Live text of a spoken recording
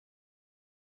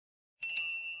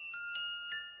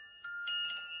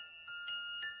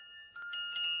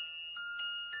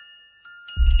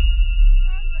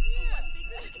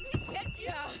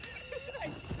Yeah. I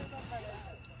turned off my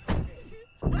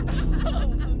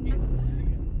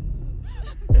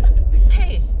lights.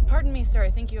 Hey, pardon me, sir. I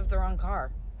think you have the wrong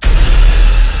car.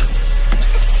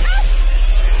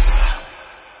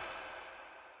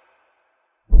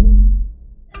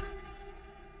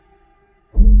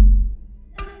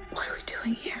 What are we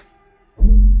doing here?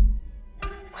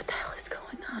 What the hell is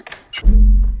going on?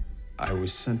 I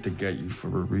was sent to get you for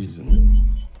a reason.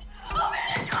 Open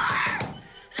the door!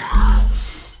 No!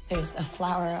 There's a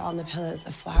flower on the pillows,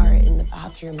 a flower in the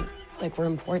bathroom. Like, we're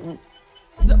important.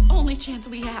 The only chance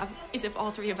we have is if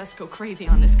all three of us go crazy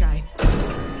on this guy.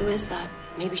 Who is that?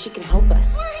 Maybe she can help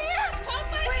us. We're here!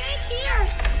 Help us! We're in here!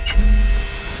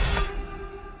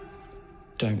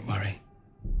 Don't worry.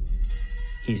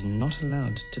 He's not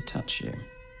allowed to touch you.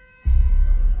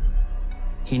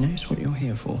 He knows what you're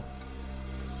here for.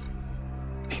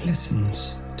 He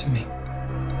listens to me.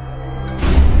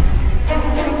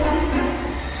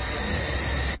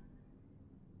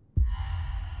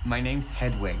 My name's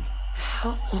Hedwig.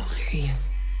 How old are you?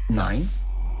 9.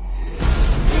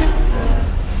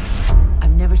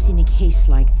 I've never seen a case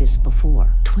like this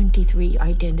before. 23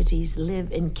 identities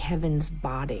live in Kevin's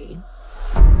body.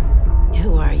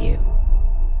 Who are you?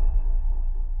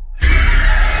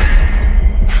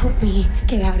 Help me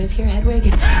get out of here, Hedwig.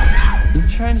 You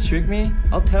trying to trick me?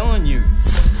 I'll tell on you.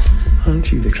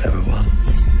 Aren't you the clever one?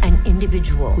 An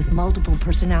individual with multiple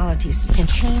personalities can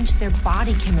change their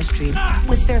body chemistry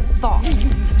with their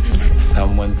thoughts.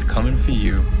 Someone's coming for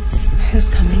you. Who's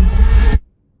coming?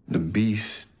 The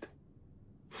beast.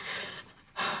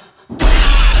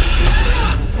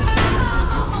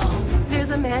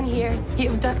 There's a man here. He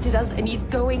abducted us and he's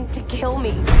going to kill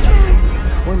me.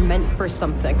 We're meant for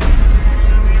something.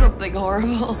 Something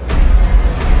horrible.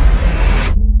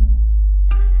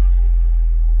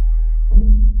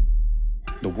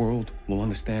 The world will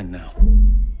understand now.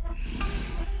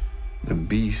 The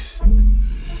beast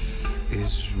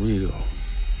is real.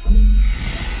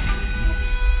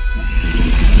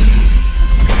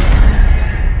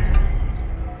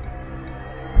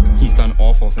 He's done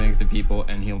awful things to people,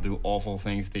 and he'll do awful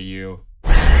things to you.